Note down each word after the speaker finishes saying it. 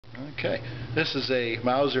Okay, this is a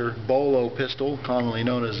Mauser Bolo pistol, commonly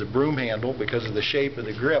known as a broom handle because of the shape of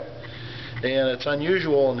the grip. And it's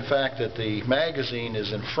unusual in the fact that the magazine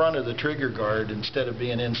is in front of the trigger guard instead of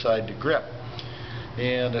being inside the grip.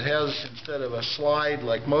 And it has, instead of a slide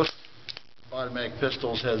like most automatic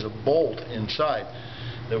pistols, has a bolt inside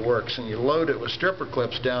that works, and you load it with stripper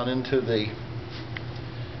clips down into the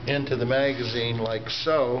magazine like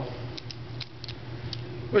so,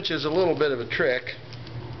 which is a little bit of a trick,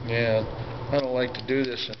 and I don't like to do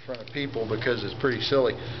this in front of people because it's pretty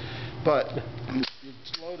silly, but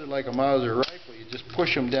it's loaded like a Mauser rifle. You just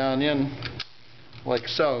push them down in like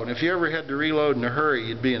so, and if you ever had to reload in a hurry,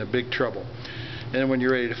 you'd be in a big trouble. And when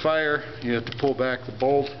you're ready to fire, you have to pull back the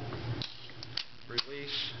bolt,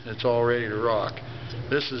 release, it's all ready to rock.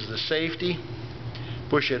 This is the safety.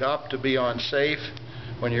 Push it up to be on safe.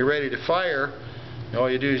 When you're ready to fire, all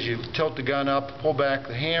you do is you tilt the gun up, pull back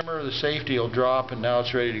the hammer, the safety will drop, and now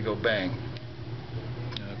it's ready to go bang.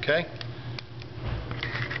 Okay?